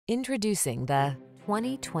Introducing the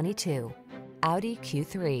 2022 Audi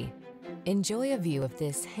Q3. Enjoy a view of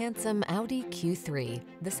this handsome Audi Q3,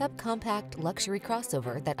 the subcompact luxury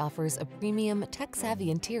crossover that offers a premium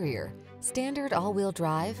tech-savvy interior, standard all-wheel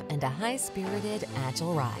drive, and a high-spirited,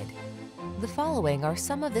 agile ride. The following are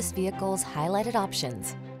some of this vehicle's highlighted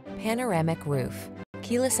options: panoramic roof,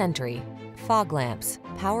 keyless entry, fog lamps,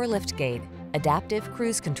 power liftgate, adaptive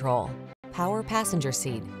cruise control, power passenger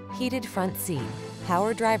seat, heated front seat,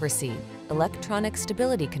 power driver seat, electronic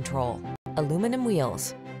stability control, aluminum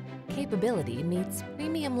wheels. Capability meets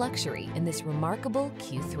premium luxury in this remarkable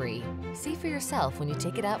Q3. See for yourself when you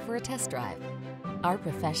take it out for a test drive. Our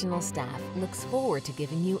professional staff looks forward to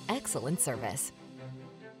giving you excellent service.